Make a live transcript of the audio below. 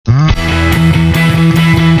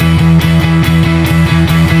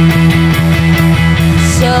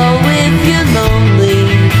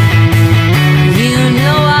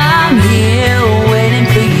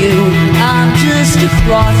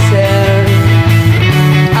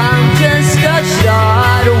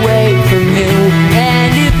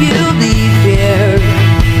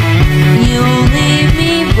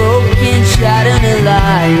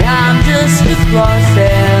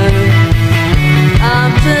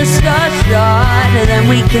a shot, and then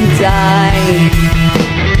we can die.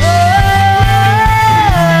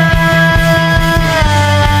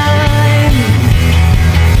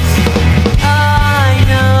 I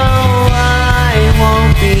know I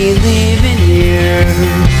won't be leaving here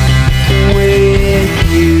with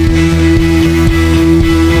you.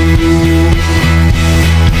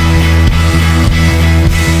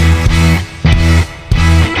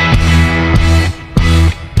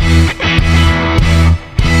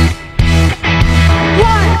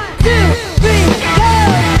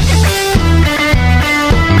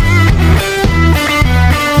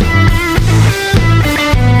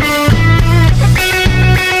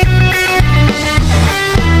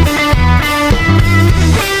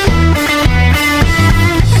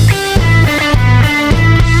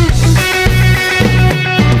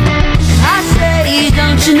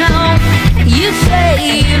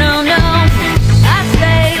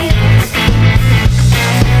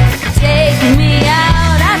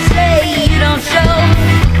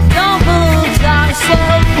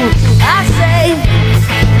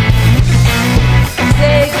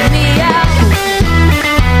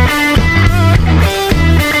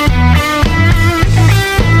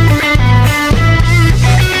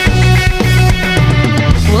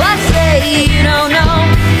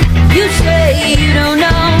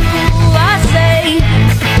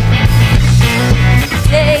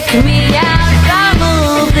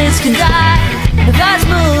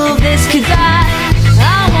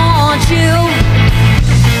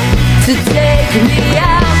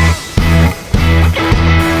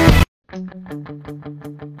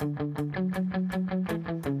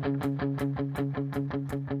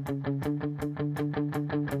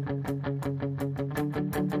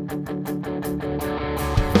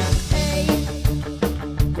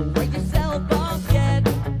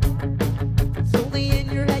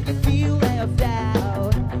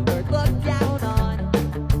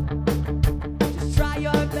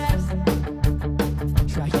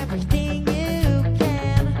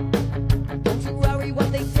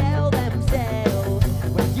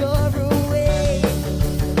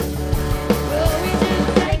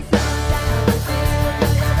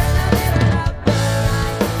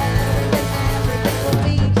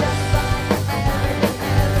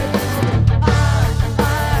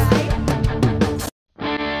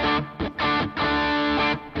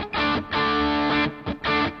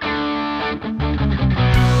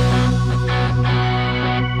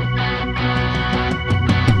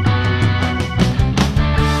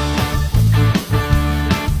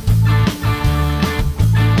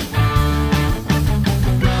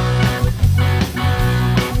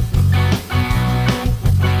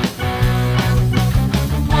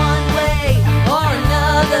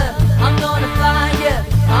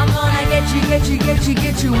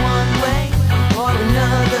 Get you one way or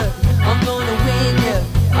another. I'm gonna win you.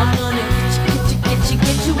 I'm gonna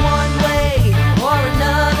get you one way or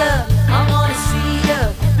another. I'm gonna see you.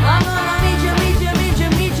 I'm gonna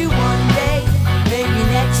meet you one day. Maybe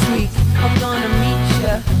next week. I'm gonna meet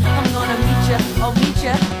you. I'm gonna meet you. I'll meet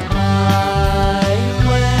you. I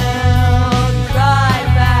will drive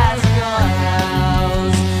past your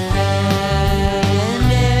house,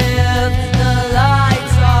 and if the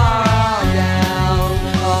lights are all down,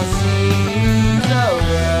 I'll see you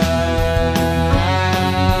around.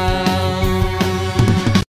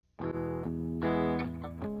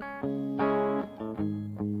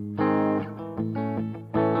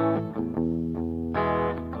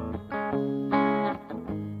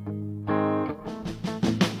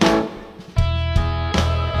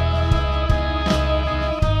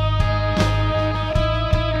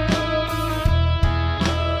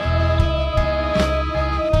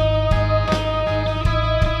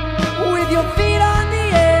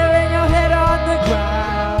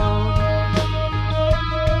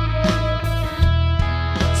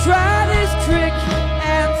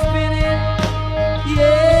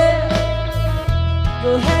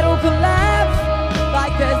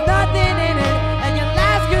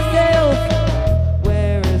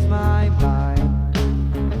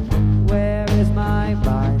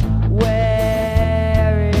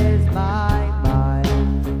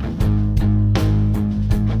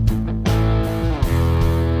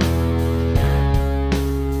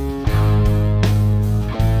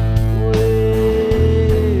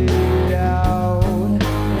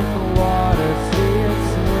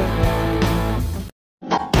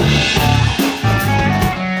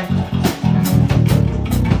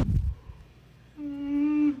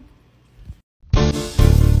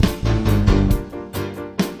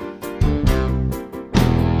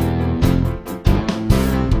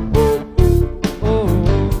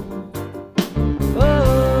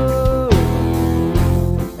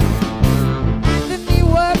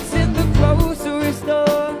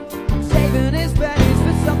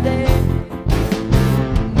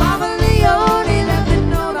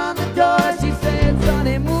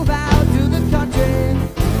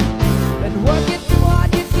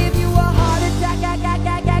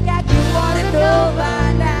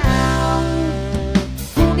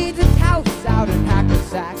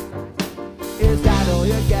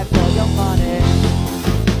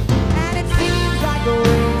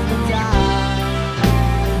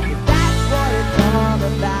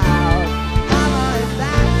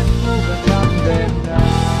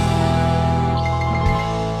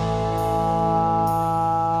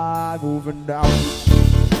 moving now.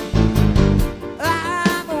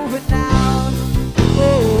 I'm moving now.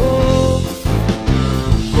 Oh, oh,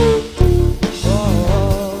 oh, oh,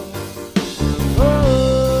 oh.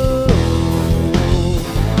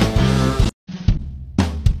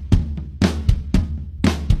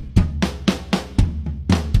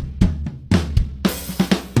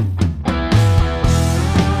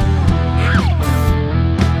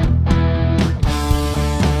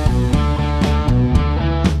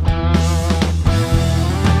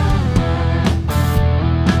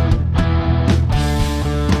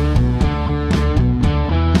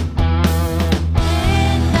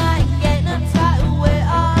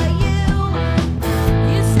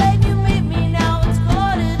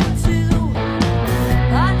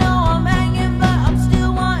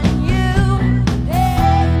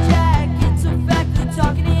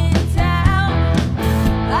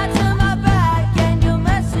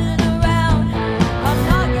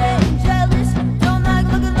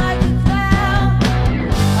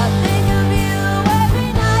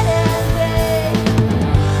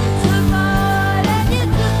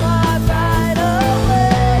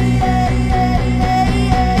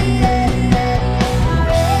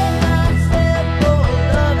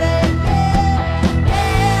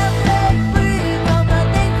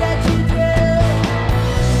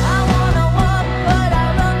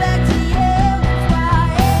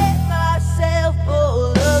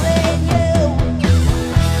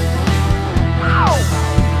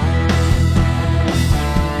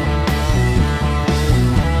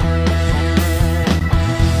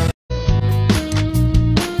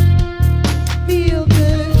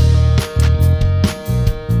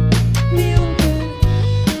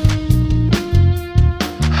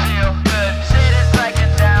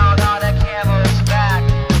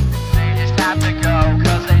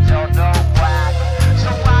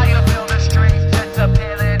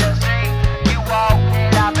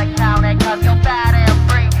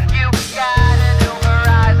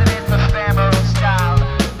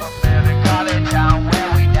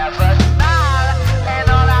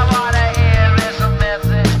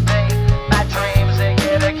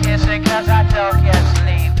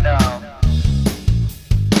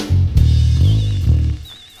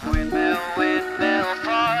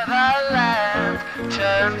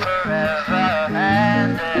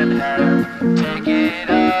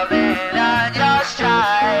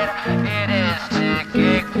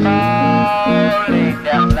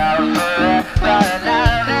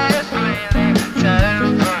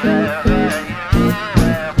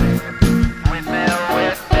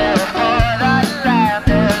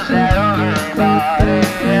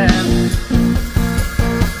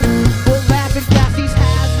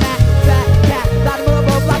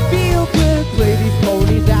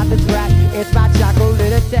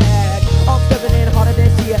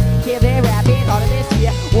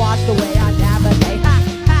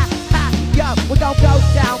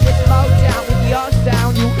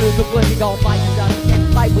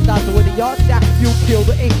 Fight with us with your style, you kill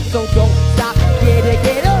the ink, so don't stop. Get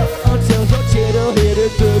it,